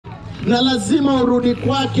na lazima urudi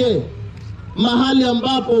kwake mahali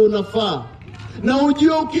ambapo unafaa. Na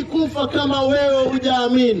ujue ukikufa kama wewe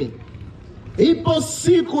hujaamini, ipo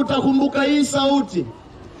siku utakumbuka hii sauti.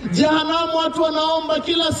 Jehanamu watu wanaomba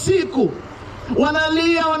kila siku,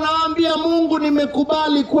 wanalia, wanaambia Mungu,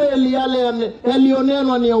 nimekubali kweli yale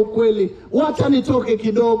yalionenwa ni ya ukweli, wacha nitoke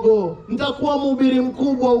kidogo, nitakuwa mhubiri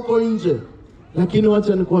mkubwa huko nje. Lakini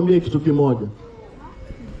wacha nikwambie kitu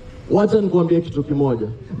kimoja.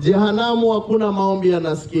 Jehanamu hakuna maombi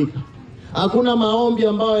yanasikika. Hakuna maombi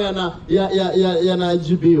ambayo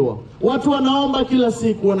yanajibiwa. Watu wanaomba kila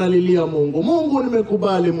siku, wanalilia Mungu, Mungu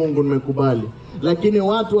nimekubali, Mungu nimekubali. Lakini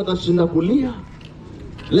watu watashinda kulia,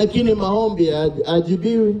 lakini maombi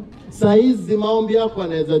hayajibiwi. Saizi maombi yako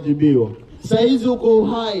yanaweza jibiwa. Saizi uko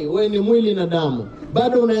uhai, wewe ni mwili na damu,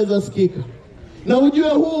 bado unaweza sikika. Na ujue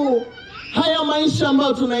haya maisha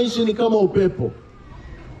ambayo tunaishi ni kama upepo,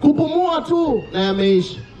 kupumua tu na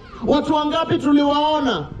yameisha. Watu wangapi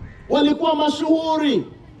tuliwaona walikuwa mashuhuri,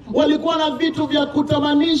 walikuwa na vitu vya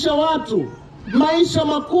kutamanisha watu, maisha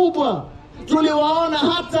makubwa. Tuliwaona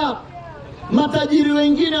hata matajiri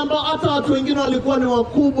wengine ambao hata watu wengine walikuwa ni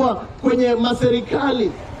wakubwa kwenye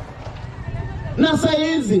maserikali, na saa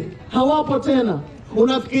hizi hawapo tena.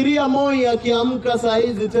 Unafikiria Moi akiamka saa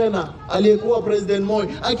hizi tena, aliyekuwa president Moi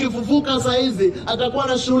akifufuka saa hizi, atakuwa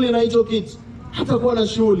na shughuli na hicho kitu? Hatakuwa na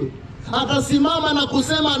shughuli. Atasimama na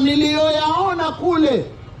kusema niliyoyaona kule.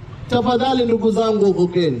 Tafadhali ndugu zangu,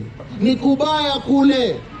 ukokeni, ni kubaya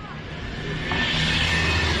kule.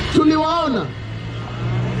 Tuliwaona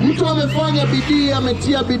mtu amefanya bidii,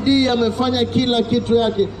 ametia bidii, amefanya kila kitu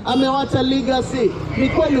yake, amewacha legacy. Ni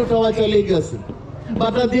kweli utawacha legacy,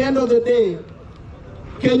 but at the end of the day,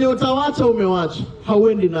 Kenya utawacha, umewacha,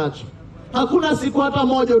 hauendi nacho. Hakuna siku hata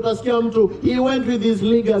moja utasikia mtu he went with his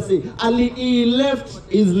legacy, he left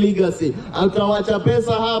his legacy. Utawacha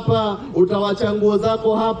pesa hapa, utawacha nguo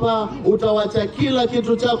zako hapa, utawacha kila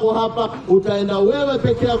kitu chako hapa, utaenda wewe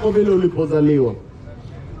peke yako vile ulipozaliwa.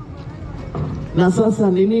 Na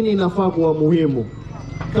sasa ni nini inafaa kuwa muhimu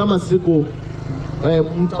kama siku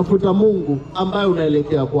mtafuta Mungu ambaye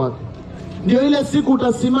unaelekea kwake? Ndio ile siku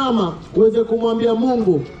utasimama uweze kumwambia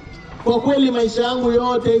Mungu, kwa kweli maisha yangu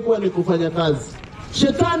yote haikuwa ni kufanya kazi.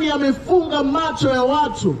 Shetani amefunga macho ya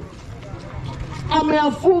watu,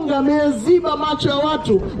 ameziba macho ya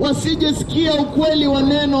watu wasijesikia ukweli wa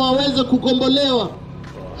neno waweze kukombolewa.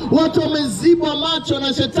 Watu wamezibwa macho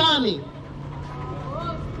na shetani.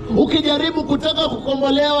 Ukijaribu kutaka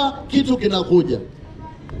kukombolewa, kitu kinakuja.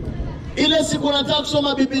 Ile siku unataka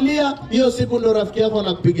kusoma Biblia, hiyo siku ndo rafiki yako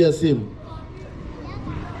anakupigia simu.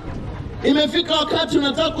 Imefika wakati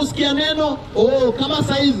unataka kusikia neno, kama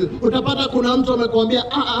saizi utapata kuna mtu amekwambia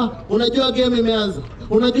unajua game imeanza,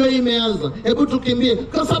 unajua hii imeanza, hebu tukimbie.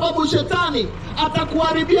 Kwa sababu shetani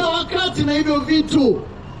atakuharibia wakati na hivyo vitu.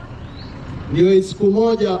 Ndio siku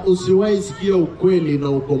moja usiwahi sikia ukweli na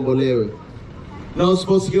ukombolewe. Na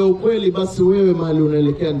usiposikia ukweli, basi wewe mahali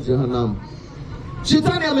unaelekea ni jehanamu.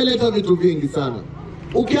 Shetani ameleta vitu vingi sana.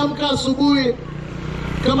 Ukiamka asubuhi,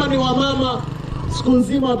 kama ni wamama, siku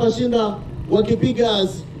nzima watashinda wakipiga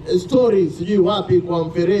stories sijui wapi kwa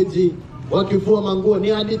mfereji, wakifua manguo. Ni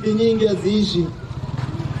hadithi nyingi haziishi.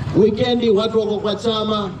 Weekendi watu wako kwa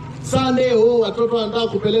chama. Sunday watoto wanataka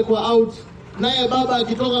kupelekwa out. Naye baba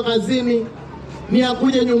akitoka kazini ni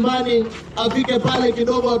akuje nyumbani, afike pale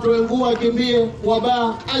kidogo atoe nguo, akimbie kwa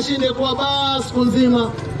baa, ashinde kwa baa siku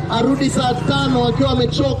nzima, arudi saa 5 akiwa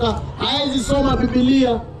amechoka, haezi soma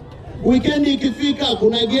Biblia. Weekendi ikifika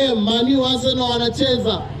kuna game, Man U Arsenal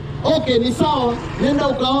wanacheza. Okay, ni sawa, nenda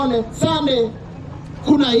ukaone. Sunday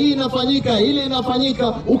kuna hii inafanyika, ile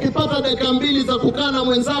inafanyika. Ukipata dakika 2 za kukaa na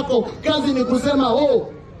mwenzako, kazi ni kusema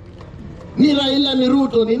ni Raila, ni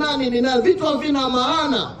Ruto, ni nani. Vitu havina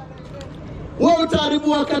maana. Wewe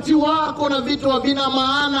utaharibu wakati wako na vitu havina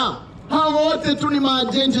maana. Hao wote tu ni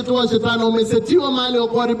maajenzi tu wa shetani. Umesetiwa mahali wa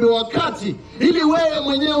kuharibu wakati, ili wewe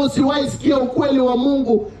mwenyewe usiwahi sikia ukweli wa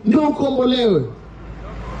Mungu ndio ukombolewe.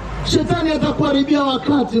 Shetani atakuharibia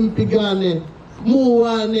wakati. Mpigane,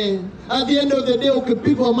 muane. At the end of the day,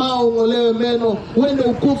 ukipigwa mao ungolewe meno, uende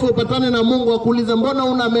ukufe, upatane na Mungu akuulize, mbona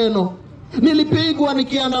una meno? Nilipigwa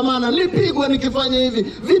nikiandamana, nilipigwa nikifanya hivi.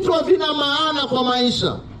 Vitu havina maana kwa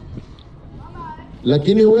maisha.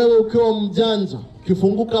 Lakini wewe ukiwa mjanja,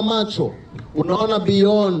 kifunguka macho, unaona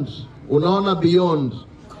beyond.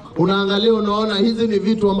 Unaangalia, unaona hizi ni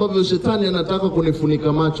vitu ambavyo shetani anataka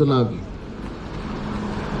kunifunika macho navyo.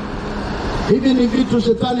 Hivi ni vitu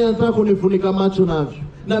shetani anataka kunifunika macho navyo,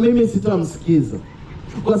 na mimi sitamsikiza.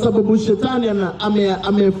 Kwa sababu shetani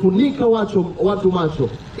amefunika watu macho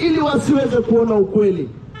ili wasiweze kuona ukweli.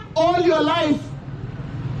 All your life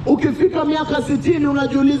Ukifika miaka 60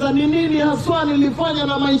 unajiuliza ni nini haswa nilifanya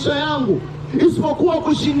na maisha yangu, isipokuwa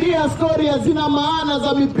kushindia story hazina maana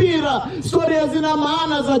za mipira, story hazina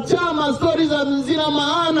maana za chama, story hazina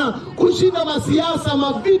maana kushinda masiasa,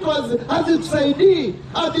 maviko hazitusaidii.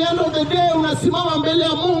 At the end of the day unasimama mbele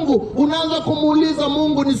ya Mungu, unaanza kumuuliza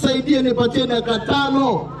Mungu, nisaidie, nipatie dakika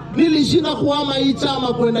 5. Nilishinda kuhama hii chama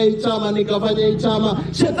kwenda hii chama, nikafanya hii chama.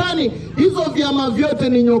 Shetani, hizo vyama vyote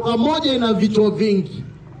ni nyoka moja, ina vichwa vingi.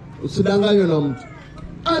 Usidanganywe na mtu.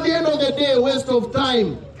 At the end of the day, waste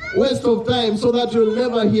of time so that you'll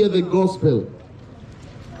never hear the gospel.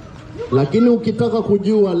 Lakini ukitaka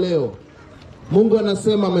kujua leo, Mungu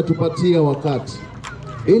anasema ametupatia wakati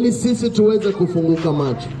ili sisi tuweze kufunguka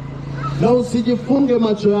macho. Na usijifunge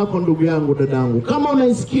macho yako ndugu yangu, dadangu. Kama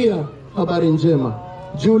unaisikia habari njema,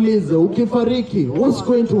 jiulize, ukifariki what's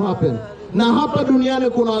going to happen? Na hapa duniani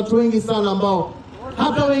kuna watu wengi sana ambao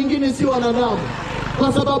hata wengine si wanadamu,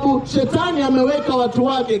 kwa sababu shetani ameweka watu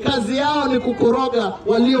wake, kazi yao ni kukoroga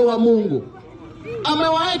walio wa Mungu.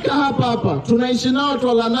 Amewaweka hapa, tunaishi nao,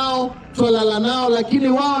 twalala nao, lakini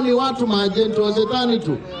wao ni watu maajenti wa shetani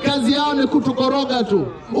tu. Kazi yao ni kutukoroga tu.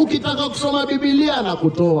 Ukitaka kusoma Biblia na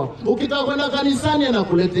kutoa, ukitaka kwenda kanisani na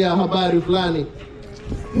kuletea habari fulani.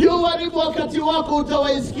 Ndio uharibu wakati wako,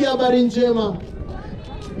 utawaisikia habari njema.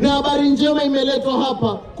 Na habari njema imeletwa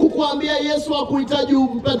hapa kukuambia Yesu hakuhitaji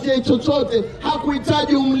umpatie chochote,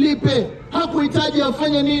 hakuhitaji umlipe, hakuhitaji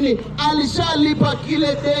afanye nini. Alishalipa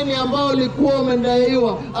kile deni ambao likuwa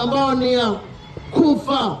umendaiwa, ambao ni ya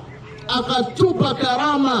kufa. Akatupa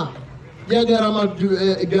karama ya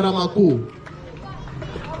gharama kuu.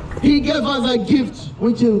 He gave us a gift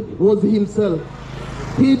which was himself.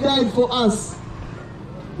 He died for us.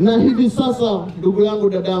 Na hivi sasa ndugu yangu,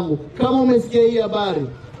 dadangu, kama umesikia hii habari,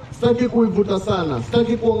 sitaki kuivuta sana,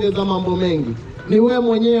 sitaki kuongeza mambo mengi. Ni wewe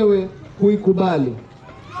mwenyewe kuikubali.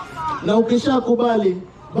 Na ukishakubali,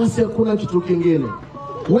 basi hakuna kitu kingine.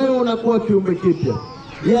 Wewe unakuwa kiumbe kipya.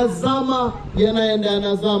 Ya zama yanaenda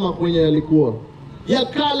yanazama kwenye yalikuwa. Ya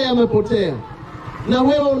kale yamepotea. Na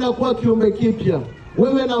wewe unakuwa kiumbe kipya.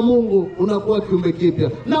 Wewe na Mungu unakuwa kiumbe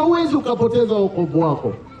kipya. Na huwezi ukapoteza wokovu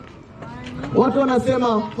wako. Watu wanasema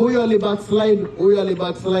huyu alibackslide,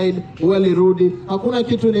 huyu alirudi. Hakuna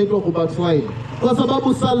kitu inaitwa kubackslide, kwa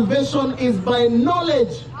sababu salvation is by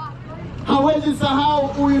knowledge. Hawezi sahau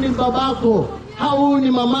huyu ni babako, huyu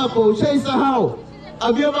ni mamako, ushaisahau.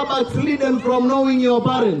 Have you ever backslidden from knowing your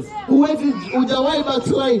parents? Hujawahi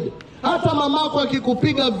backslide. Hata mamako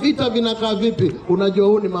akikupiga vita vinakaa vipi, unajua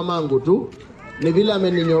huyu ni mamangu tu, ni vile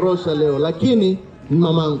ameninyorosha leo, lakini ni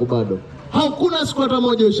mamangu bado. Hakuna siku hata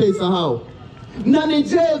moja ushaisahau. Na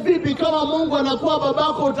nije vipi kama Mungu anakuwa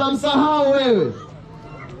babako, utamsahau wewe?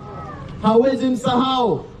 Hawezi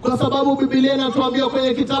msahau, kwa sababu Biblia inatuambia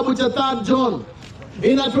kwenye kitabu cha 3 John,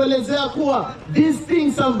 inatuelezea kuwa these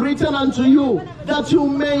things have written unto you that you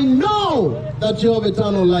may know that you have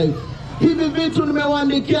eternal life. Hivi vitu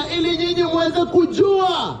nimewaandikia ili nyinyi muweze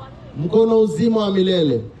kujua mkono uzima wa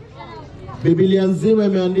milele. Biblia nzima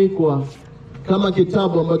imeandikwa kama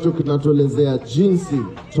kitabu ambacho kinatuelezea jinsi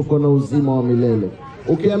tuko na uzima wa milele.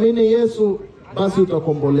 Ukiamini Yesu, basi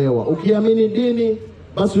utakombolewa. Ukiamini dini,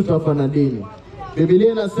 basi utafanya dini.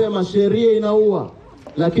 Biblia inasema sheria inaua,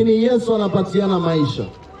 lakini Yesu anapatiana maisha.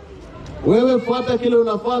 Wewe fuata kile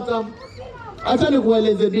unafuata. Acha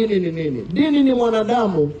nikueleze dini ni nini. Dini ni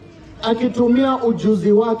mwanadamu akitumia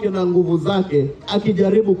ujuzi wake na nguvu zake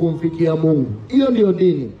akijaribu kumfikia Mungu. Hiyo ndio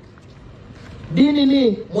dini. Dini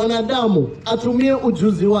ni mwanadamu atumie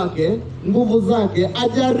ujuzi wake, nguvu zake,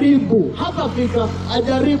 ajaribu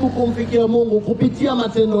ajaribu kumfikia Mungu kupitia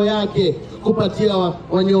matendo yake, kupatia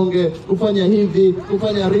wanyonge, kufanya hivi,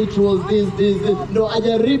 kufanya rituals, this. Ndio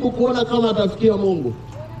ajaribu kuona kama atafikia Mungu.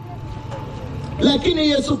 Lakini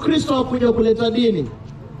Yesu Kristo hakuja kuleta dini.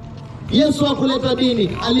 Yesu hakuleta dini,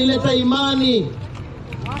 alileta imani.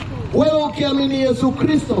 Wewe ukiamini Yesu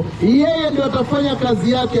Kristo, yeye ndio atafanya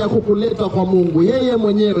kazi yake ya kukuleta kwa Mungu. Yeye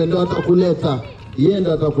mwenyewe ndio atakuleta. Yeye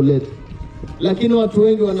ndio atakuleta. Lakini watu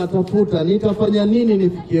wengi wanatafuta, nitafanya nini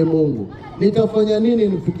nifikie Mungu? Nitafanya nini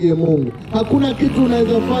nifikie Mungu? Hakuna kitu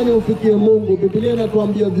unaweza fanya ufikie Mungu. Biblia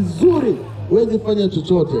inatuambia vizuri, huwezi fanya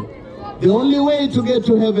chochote. The only way to get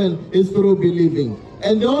to heaven is through believing.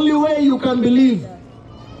 And the only way you can believe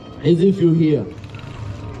is if you hear.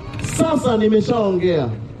 Sasa nimeshaongea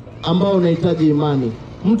ambao unahitaji imani.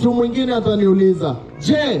 Mtu mwingine ataniuliza,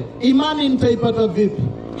 je, imani nitaipata vipi?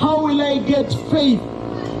 How will I get faith?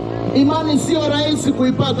 Imani sio rahisi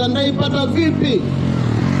kuipata, ndaipata vipi?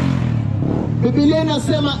 Biblia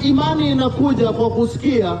inasema imani inakuja kwa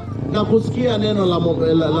kusikia, na kusikia neno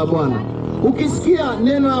la Bwana. Ukisikia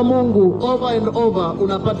neno la Mungu over and over,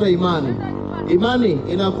 unapata imani. Imani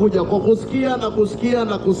inakuja kwa kusikia na kusikia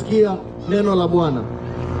na kusikia neno la Bwana.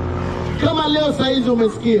 Kama leo saizi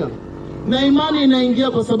umesikia, na imani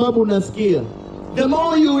inaingia kwa sababu unasikia. The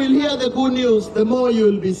more you will hear the good news, the more you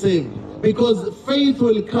will be saved. Because faith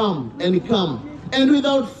will come and come. And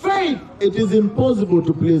without faith, it is impossible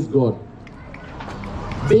to please God.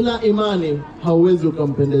 Bila imani, hauwezi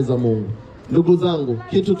ukampendeza Mungu. Ndugu zangu,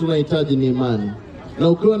 kitu tunahitaji ni imani. Na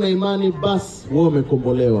ukiwa na imani, basi wewe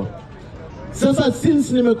umekombolewa. Sasa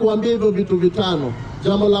since nimekuambia hivyo vitu vitano,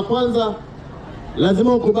 jambo la kwanza,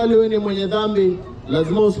 lazima ukubali wewe ni mwenye dhambi,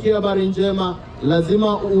 lazima usikie habari njema,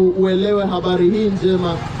 lazima uelewe habari hii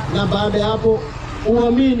njema, na baada ya hapo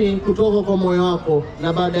uamini kutoka kwa moyo wako,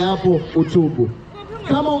 na baada ya hapo utubu.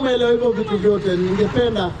 Kama umeelewa hivyo vitu vyote,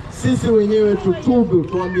 ningependa sisi wenyewe tutubu,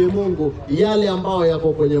 tuambie Mungu yale ambayo yako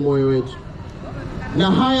kwenye moyo wetu.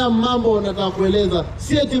 Na haya mambo nataka kueleza,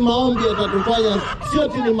 si eti maombi yatatufanya, si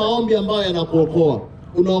eti ni maombi ambayo yanakuokoa.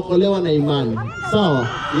 Unaokolewa na imani, sawa,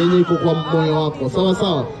 yenye iko kwa moyo wako, sawa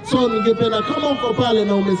sawa. So ningependa kama uko pale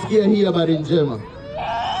na umesikia hii habari njema,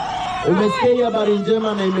 umesikia hii habari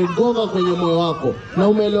njema na imegonga kwenye moyo wako, na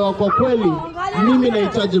umeelewa kwa kweli, mimi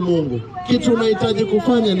nahitaji Mungu. Kitu unahitaji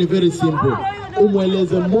kufanya ni very simple.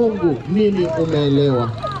 Umweleze Mungu nini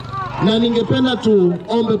umeelewa. Na ningependa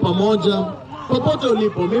tuombe pamoja. Popote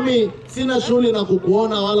ulipo, mimi sina shughuli na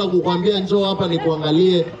kukuona wala kukwambia njoo hapa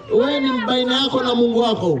nikuangalie. Wewe ni baina yako na Mungu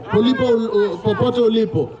wako. Popote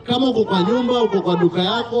ulipo, kama uko kwa nyumba, uko kwa duka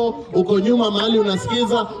yako, uko nyuma mahali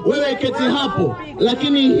unasikiza, wewe keti hapo.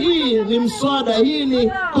 Lakini hii ni mswada, hii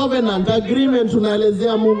ni covenant agreement,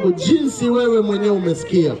 tunaelezea Mungu jinsi wewe mwenyewe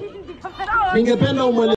umesikia. Ningependa umweleze